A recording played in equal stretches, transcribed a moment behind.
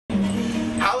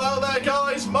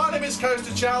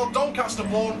Chall,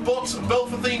 Doncaster-born, but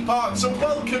built for theme parks, and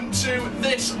welcome to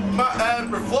this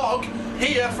vlog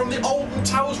here from the Alton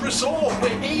Towers Resort.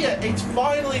 We're here, it's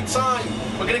finally time.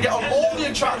 We're going to get on all the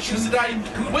attractions today.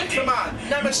 Wicker Man,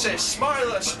 Nemesis,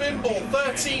 Smiler, Spinball,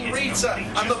 13 Rita,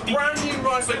 and the brand new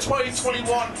ride for 2021,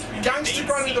 Gangsta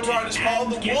grinding the ride as part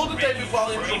of the World of David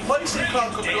Williams, replacing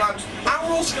Cloud Cookie Land. And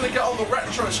we're also going to get on the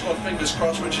Retro Squad, fingers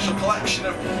crossed, which is a collection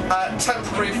of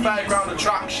temporary fairground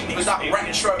attractions with that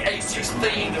retro 80s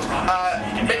theme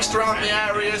mixed around the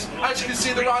areas. As you can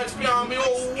see, the rides behind me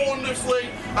all wonderfully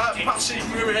passing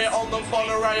through here on the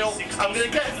monorail. I'm going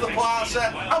to get to the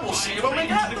plaza and we'll see you when we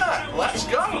get there. Let's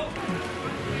go!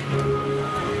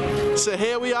 So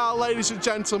here we are, ladies and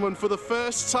gentlemen, for the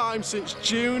first time since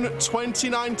June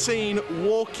 2019,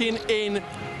 walking in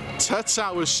to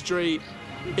Tower Street.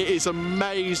 It is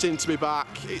amazing to be back.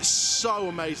 It's so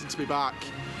amazing to be back.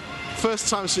 First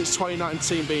time since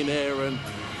 2019 being here, and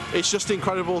it's just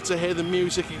incredible to hear the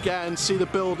music again, see the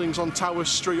buildings on Tower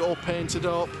Street all painted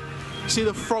up, see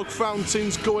the frog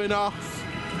fountains going off.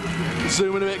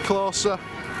 Zooming a bit closer.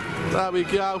 There we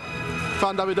go.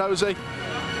 Fandabidozy.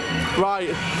 Right.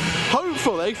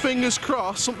 Hopefully, fingers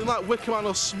crossed, something like Wicker Man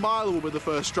or Smiler will be the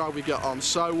first drive we get on.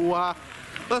 So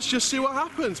let's just see what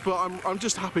happens. But I'm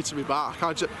just happy to be back.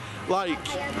 I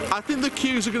think the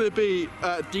queues are going to be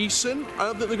decent. I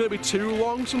don't think they're going to be too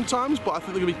long sometimes, but I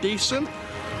think they're going to be decent.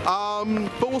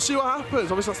 But we'll see what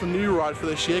happens. Obviously, that's the new ride for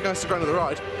this year, Gangsta grinding the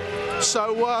ride.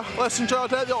 So let's enjoy our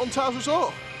day at the Alton Towers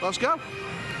Resort. Let's go.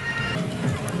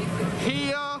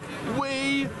 Here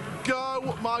we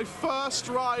go. My first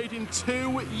ride in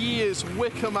 2 years,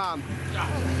 Wicker Man.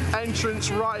 Entrance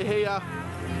right here.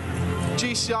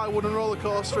 GCI wooden roller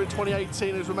coaster in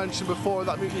 2018, as we mentioned before,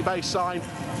 that Mutiny Bay sign.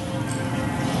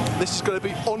 This is going to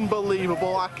be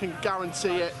unbelievable, I can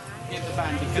guarantee it.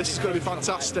 This is going to be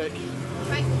fantastic.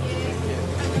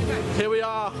 Here we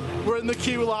are, we're in the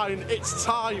queue line, it's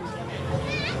time.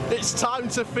 It's time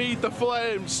to feed the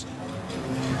flames.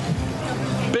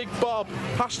 Big Bob,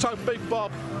 hashtag Big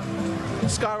Bob.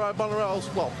 Skyride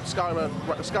monorails, well,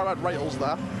 Skyride rails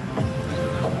there.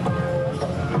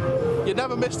 You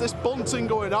never miss this bunting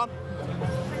going on.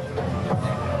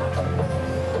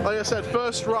 Like I said,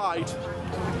 first ride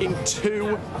in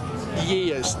 2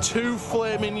 years, 2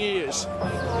 flaming years.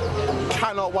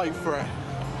 Cannot wait for it.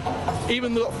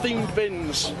 Even got themed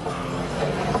bins.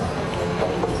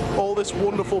 All this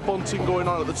wonderful bunting going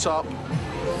on at the top.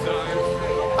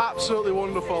 Absolutely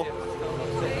wonderful.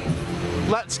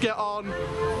 Let's get on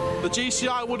the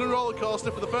GCI wooden roller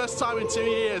coaster for the first time in 2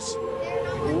 years.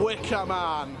 Wicker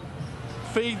Man.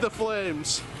 Feed the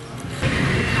flames.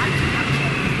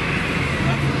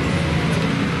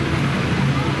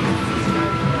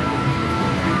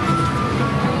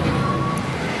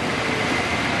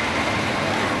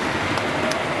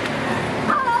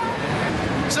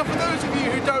 So for those of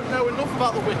you who don't know enough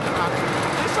about the Wicker Man,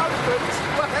 this opened,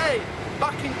 well hey,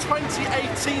 back in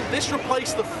 2018, this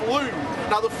replaced the Flume.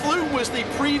 Now the Flume was the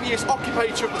previous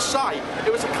occupator of the site.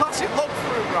 It was a classic log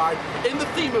flume ride in the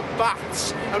theme of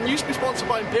bats and used to be sponsored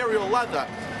by Imperial Leather.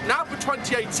 Now for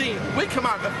 2018, Wicker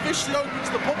Man officially opened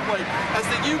to the public as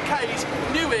the UK's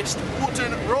newest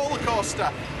wooden roller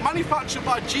coaster, manufactured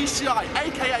by GCI,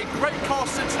 aka Great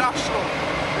Coasters International.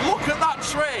 Look at that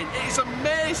train, it is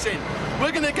amazing.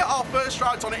 We're going to get our first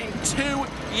rides on it in 2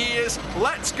 years.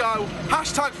 Let's go.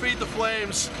 Hashtag feed the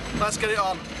flames. Let's get it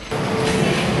on.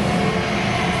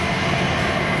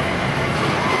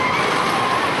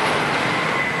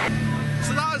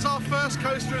 So that is our first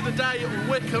coaster of the day,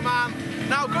 Wicker Man.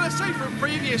 Now, I've got to say, from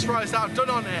previous rides that I've done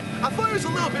on it, I thought it was a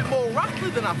little bit more rattly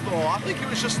than I thought. I think it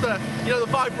was just the, the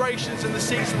vibrations in the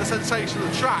seats and the sensation of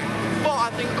the track. But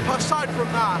I think, aside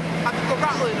from that, I think the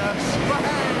rattliness,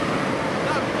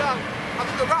 there we go. I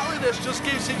think the rattliness just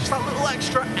gives it just that little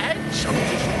extra edge. I'm not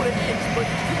too sure what it is, but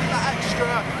it gives it that extra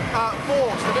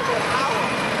force, a bit more power.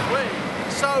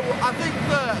 So I think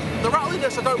the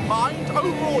rattliness I don't mind.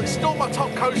 Overall, it's still my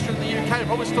top coaster in the UK,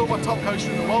 probably still my top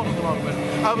coaster in the world at the moment.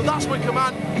 But that's Wicker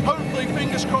Man. Hopefully,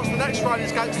 fingers crossed, the next ride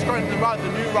is Gangsta grinding the ride,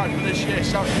 the new ride for this year.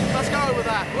 So let's go over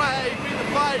there. Way, feed the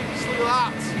flames, look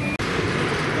at that.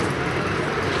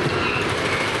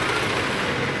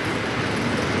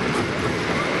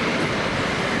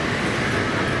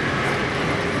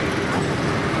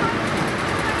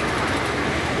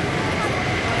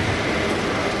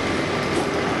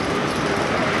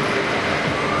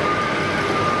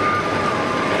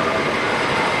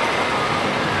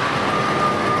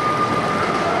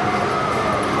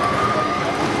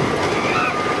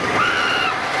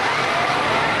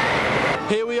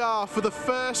 For the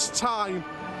first time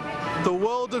The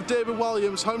world of David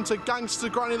Williams, home to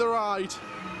Gangsta Granny the Ride.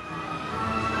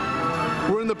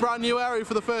 We're in the brand new area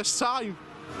for the first time.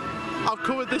 I've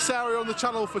covered this area on the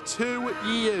channel for 2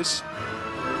 years.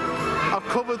 I've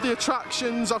covered the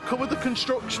attractions, I've covered the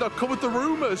construction, I've covered the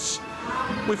rumours.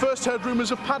 We first heard rumours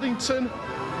of Paddington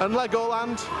and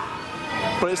Legoland,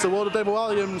 but it's the world of David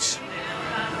Williams,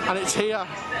 and it's here.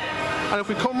 And if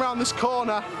we come round this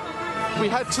corner, we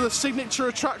head to the signature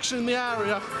attraction in the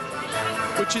area,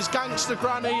 which is Gangsta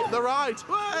Granny the Ride.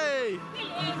 Hey!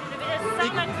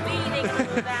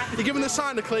 You're giving the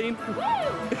sign a clean?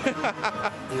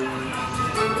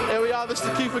 Here we are, this is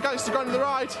the queue for Gangsta Granny the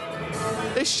Ride.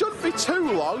 It shouldn't be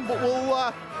too long, but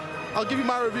I'll give you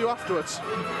my review afterwards.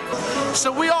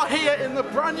 So we are here in the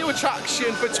brand new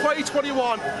attraction for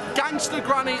 2021, Gangsta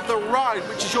Granny the Ride,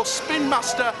 which is your Spin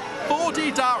Master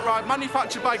 4D dart ride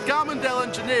manufactured by Garmondale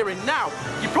Engineering. Now,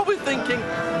 you're probably thinking,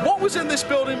 what was in this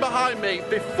building behind me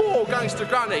before Gangsta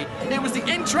Granny? It was the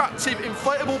interactive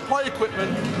inflatable play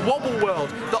equipment Wobble World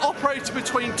that operated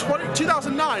between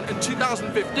 2009 and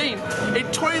 2015.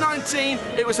 In 2019,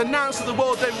 it was announced at the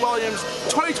World of David Williams.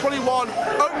 2021,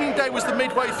 opening day was the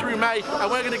midway through May, and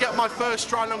we're going to get my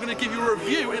first ride, and I'm going to give you a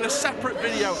review in a separate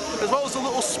video, as well as a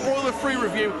little spoiler-free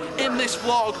review in this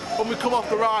vlog when we come off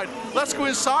the ride. Let's go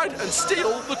inside and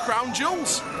steal the crown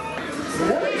jewels.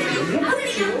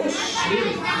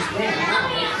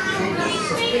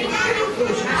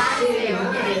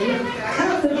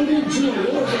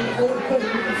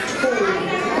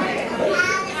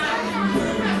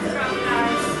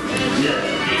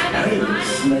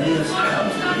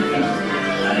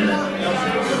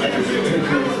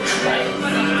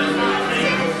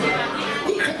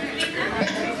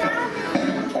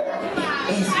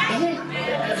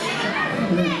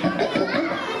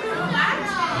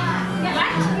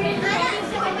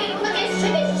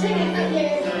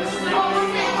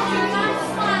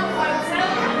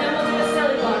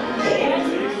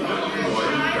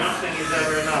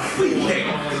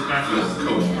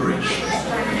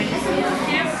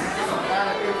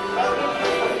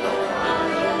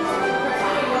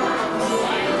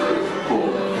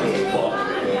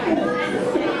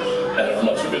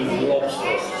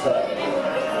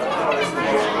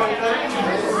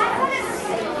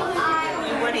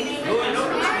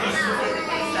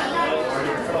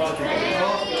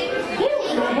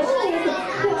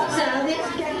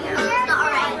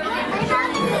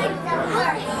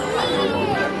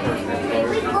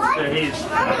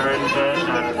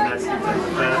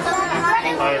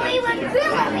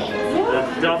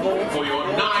 Double for your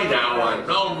 9-hour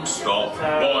non-stop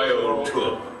Royal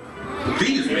tour.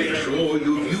 Please make sure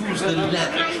you use the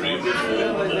lavatory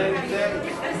before.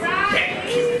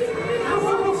 Thank you.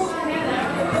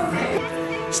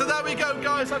 So there we go,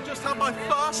 guys. I've just had my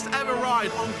first ever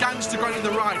ride on Gangsta Granny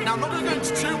the Ride. Now, I'm not going to go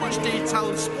into too much detail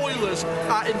and spoilers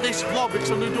in this vlog, because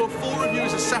I'm going to do a full review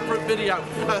as a separate video.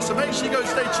 So make sure you go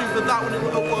stay tuned for that when it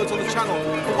uploads on the channel.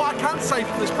 But what I can say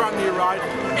from this brand new ride,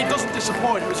 it doesn't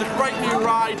disappoint. It was a great new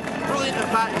ride, brilliant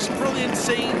effects, brilliant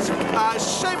scenes.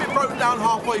 Shame it broke down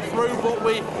halfway through, but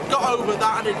we got over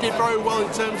that, and it did very well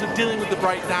in terms of dealing with the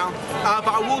breakdown. But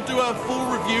I will do a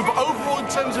full review. But overall, in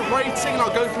terms of rating,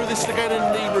 I'll go through this again in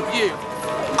the review.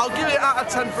 I'll give it out of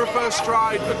 10 for a first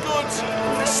ride, a good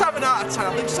 7 out of 10.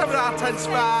 I think 7 out of 10 is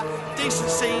fair, decent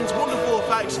scenes, wonderful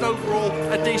effects, and overall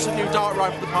a decent new dart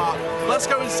ride for the park. Let's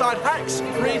go inside Hex,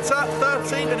 Rita,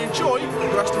 13 and enjoy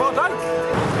the rest of our day.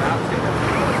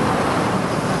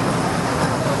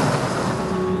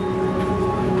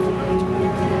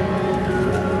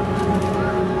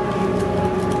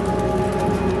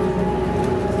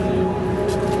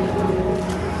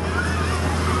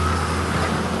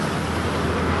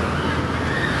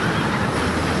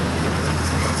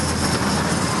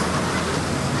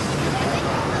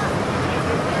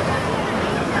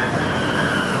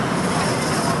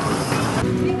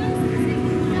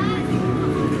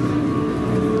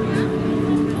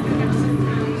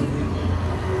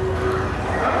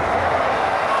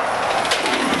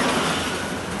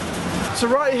 So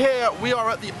right here, we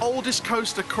are at the oldest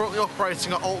coaster currently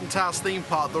operating at Alton Towers theme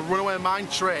park, the Runaway Mine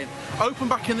Train. Opened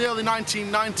back in the early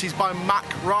 1990s by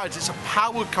Mack Rides. It's a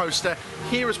powered coaster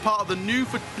here as part of the new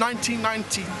for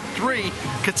 1993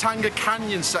 Katanga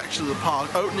Canyon section of the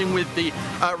park, opening with the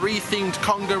rethemed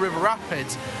Congo River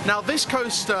Rapids. Now this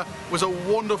coaster was a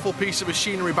wonderful piece of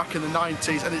machinery back in the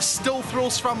 90s, and it still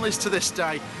thrills families to this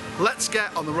day. Let's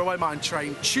get on the Runaway Mine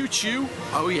Train. Choo choo,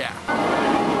 oh yeah.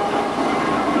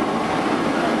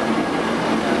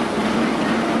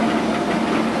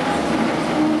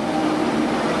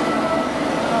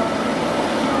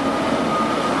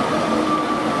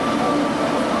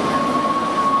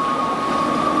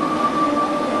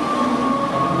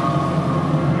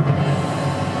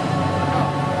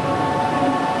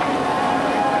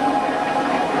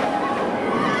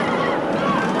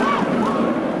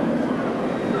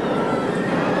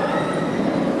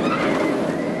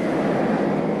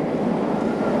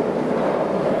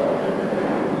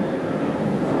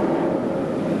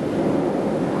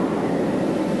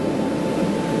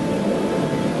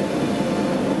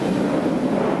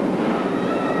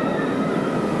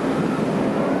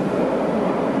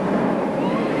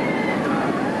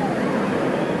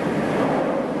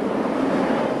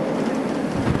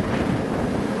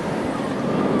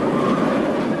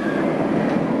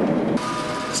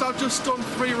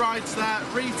 rides there,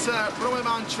 Rita, Runaway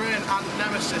Man Train and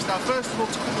Nemesis. Now first of all,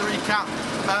 to quickly recap,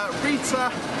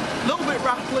 Rita, a little bit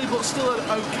rattly but still an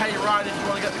okay ride if you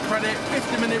want to get the credit.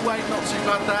 50-minute wait, not too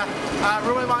bad there.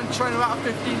 Runaway Man Train about a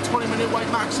 15-20 minute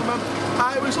wait maximum.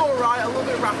 It was alright, a little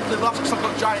bit rattly, but that's because I've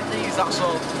got giant knees, that's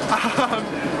all.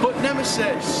 But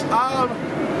Nemesis,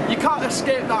 you can't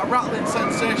escape that rattling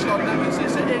sensation on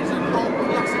Nemesis. It is an old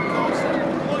classic coaster.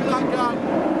 Look at that guy.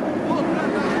 Look at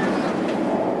that guy.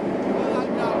 Look at that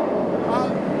guy.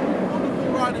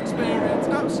 Wonderful ride experience.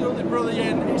 Absolutely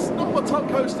brilliant. It's not my top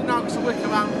coaster now because of Wicker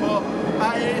Man,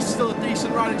 but it is still a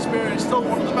decent ride experience. Still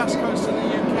one of the best coasters in the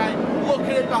UK. Look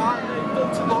at it behind me.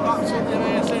 Built to look absolutely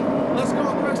amazing. Let's go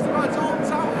on the rest of the rides. Alton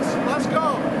Towers. Let's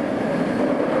go.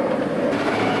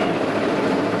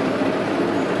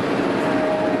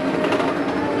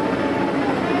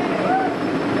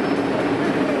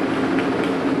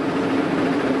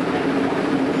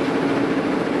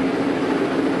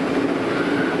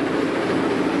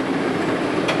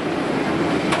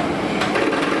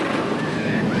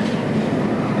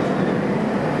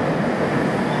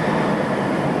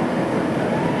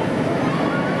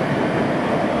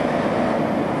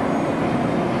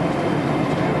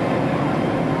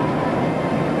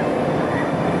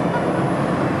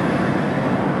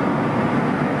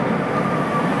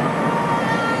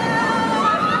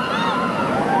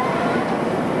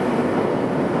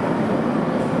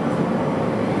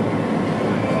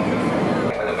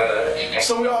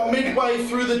 So we are midway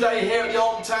through the day here at the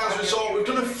Alton Towers Resort. We've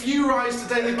done a few rides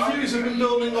today. The queues have been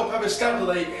building up ever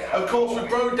steadily. Of course, we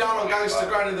rode down on Gangsta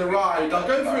grinding the ride. I'll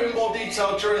go through it in more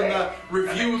detail during the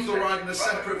review of the ride in a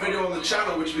separate video on the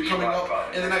channel, which will be coming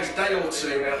up in the next day or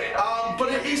two. But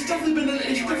it's definitely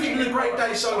been a great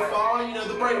day so far. You know,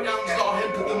 the breakdown's not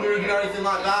hampered the mood and anything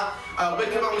like that.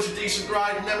 Wicker Man was a decent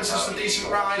ride, Nemesis was a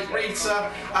decent ride,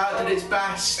 Rita did its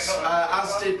best,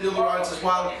 as did the other rides as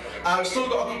well. We've still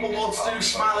got a couple more to do,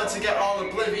 Smiler to get on,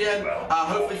 Oblivion,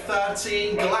 hopefully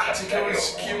 13,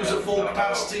 Galactica's queues at full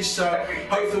capacity, so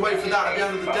hopefully wait for that at the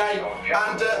end of the day.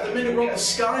 And the minute we're on the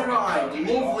Sky Ride,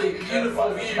 lovely,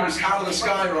 beautiful views out of the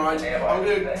Sky Ride. I'm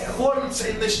going to float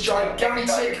in this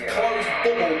gigantic closed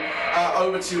bubble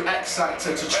over to X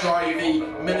Sector to try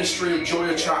the Ministry of Joy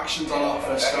attractions on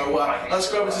offer. So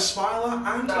let's go over to Smiler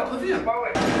and Oblivion.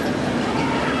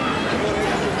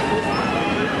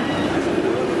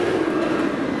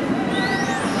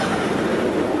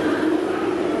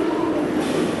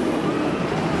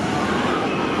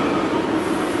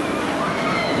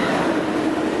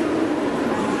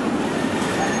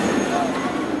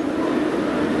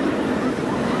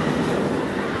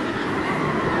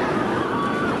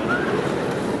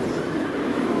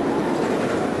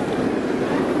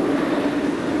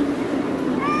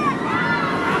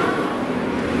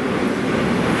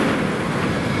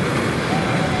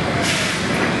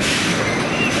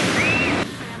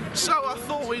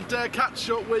 Catch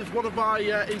up with one of my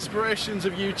inspirations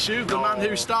of YouTube, the man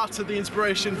who started the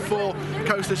inspiration for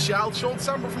Coaster Chall, Shaun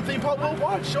from Theme Park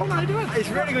Worldwide. Shaun, how you doing? It's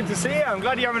really good to see you. I'm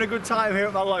glad you're having a good time here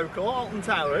at my local, Alton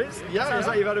Towers. Yeah. Sounds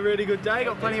like you've had a really good day,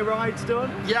 got plenty of rides done.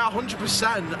 Yeah,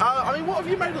 100%. I mean, what have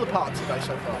you made of the park today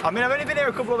so far? I mean, I've only been here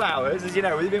a couple of hours, as you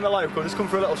know, with being my local, just come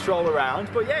for a little stroll around.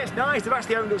 But yeah, it's nice. They've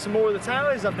actually opened up some more of the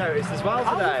towers, I've noticed as well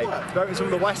today. They've opened some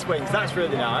of the west wings, that's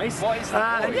really nice.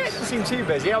 And yeah, it doesn't seem too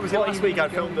busy. Obviously, last week I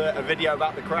filmed a video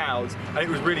about the crowds, and it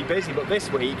was really busy, but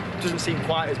this week doesn't seem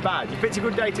quite as bad. You picked a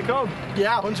good day to come.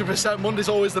 Yeah, 100%. Monday's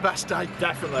always the best day.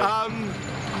 Definitely.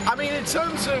 I mean, in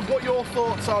terms of what your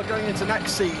thoughts are going into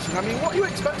next season, I mean, what are you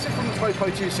expecting from the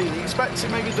 2022 season? Are you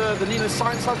expecting maybe the Nina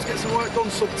Science Lab to get some work done,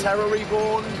 Subterra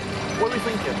Reborn? What are we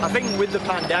thinking? I think with the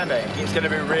pandemic, it's going to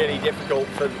be really difficult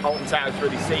for Alton Towers to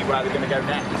really see where they're going to go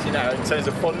next, you know, in terms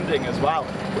of funding as well.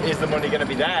 Is the money going to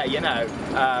be there, you know,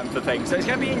 for things? So it's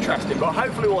going to be interesting, but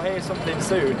hopefully we'll hear something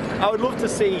soon. I would love to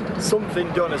see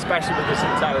something done, especially with the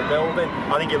Subterra building.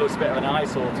 I think it looks a bit of an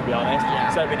eyesore, to be honest.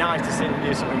 Yeah. So it'd be nice to see them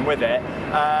do something with it.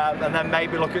 And then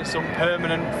maybe look at some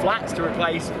permanent flats to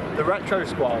replace the retro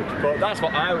squad. But that's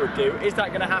what I would do. Is that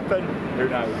going to happen? Who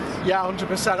knows? Yeah,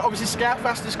 100%. Obviously,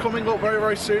 Scarefest is coming up very,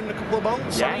 very soon, in a couple of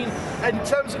months. Yes. I mean, in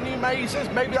terms of new mazes,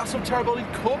 maybe that Subterra building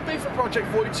could be for Project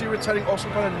 42 returning or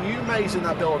some kind of new maze in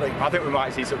that building. I think we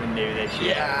might see something new this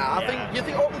year. Yeah, I think. You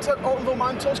think Altonville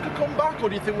Mine Tours could come back, or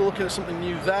do you think we're looking at something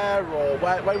new there, or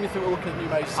where do you think we're looking at new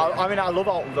mazes? I mean, I love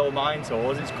Altonville Mine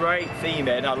Tours. It's great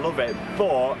theming, I love it,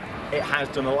 but it has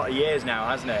done a lot of years now,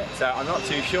 hasn't it? So I'm not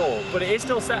too sure, but it is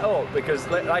still set up because,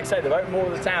 like I say, they've opened more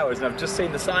of the towers, and I've just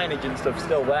seen the signage and stuff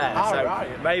still there. So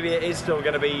right. maybe it is still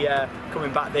going to be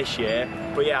coming back this year.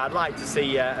 But yeah, I'd like to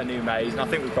see a new maze, and I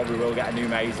think we probably will get a new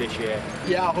maze this year.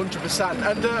 Yeah, 100%.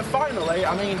 And finally,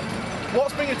 I mean,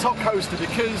 what's being a top coaster?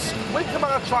 Because with the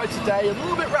man I tried today, a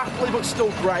little bit rattly but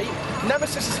still great.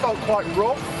 Nemesis has felt quite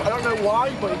rough. I don't know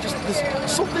why, but it just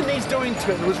something needs doing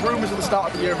to it. There was rumours at the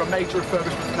start of the year of a major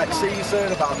refurbishment for next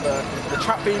season, about the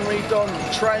track being redone,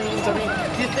 the trains. I mean,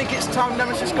 do you think it's time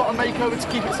Nemesis got a makeover to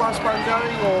keep its lifespan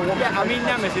going, or what? Yeah, I mean,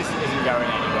 Nemesis isn't going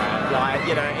anywhere. Like,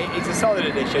 you know, it's a solid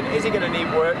addition. Is it going to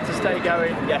need work to stay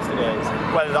going? Yes, it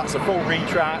is. Whether that's a full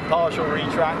retrack, partial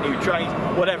retrack, new trains,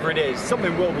 whatever it is,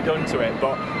 something will be done to it.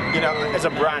 But you know, as a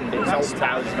brand, it's Alton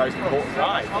Towers' most important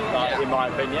ride, in my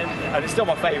opinion, and it's still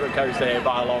my favourite coaster here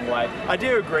by a long way. I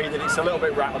do agree that it's a little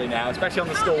bit rattly now, especially on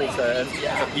the stall turn.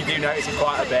 You do notice it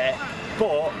quite a bit.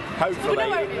 But hopefully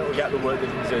it will get the work that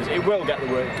it deserves. It will get the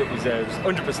work that it deserves,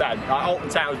 100%. Alton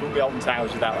Towers wouldn't be Alton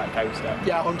Towers without that coaster.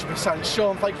 Yeah, 100%.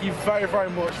 Shaun, thank you very,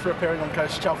 very much for appearing on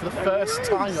Coaster Chall for the first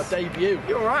time, your debut.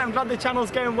 You're all right. I'm glad the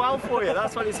channel's going well for you.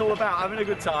 That's what it's all about, having a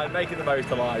good time, making the most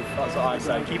of life. That's what I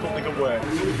say. Keep up the good work.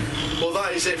 Well,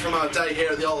 that is it from our day here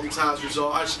at the Alton Towers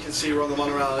Resort. As you can see, we're on the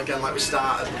monorail again like we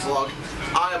started the vlog.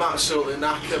 I am absolutely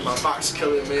knackered, my back's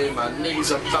killing me, my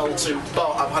knees are belting,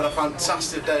 but I've had a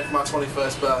fantastic day for my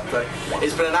 21st birthday.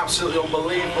 It's been an absolutely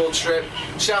unbelievable trip.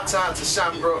 Shout out to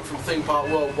Sanbrooke from Theme Park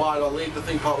Worldwide. I'll leave the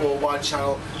Theme Park Worldwide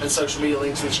channel and social media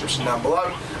links in the description down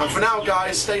below. And for now,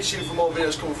 guys, stay tuned for more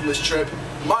videos coming from this trip.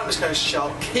 My name is Coaster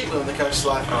Chall, keep living the coaster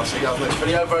life, and I'll see you guys in the next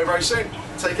video very, very soon.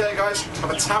 Take care, guys.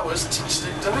 Have a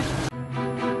Towers-tastic day.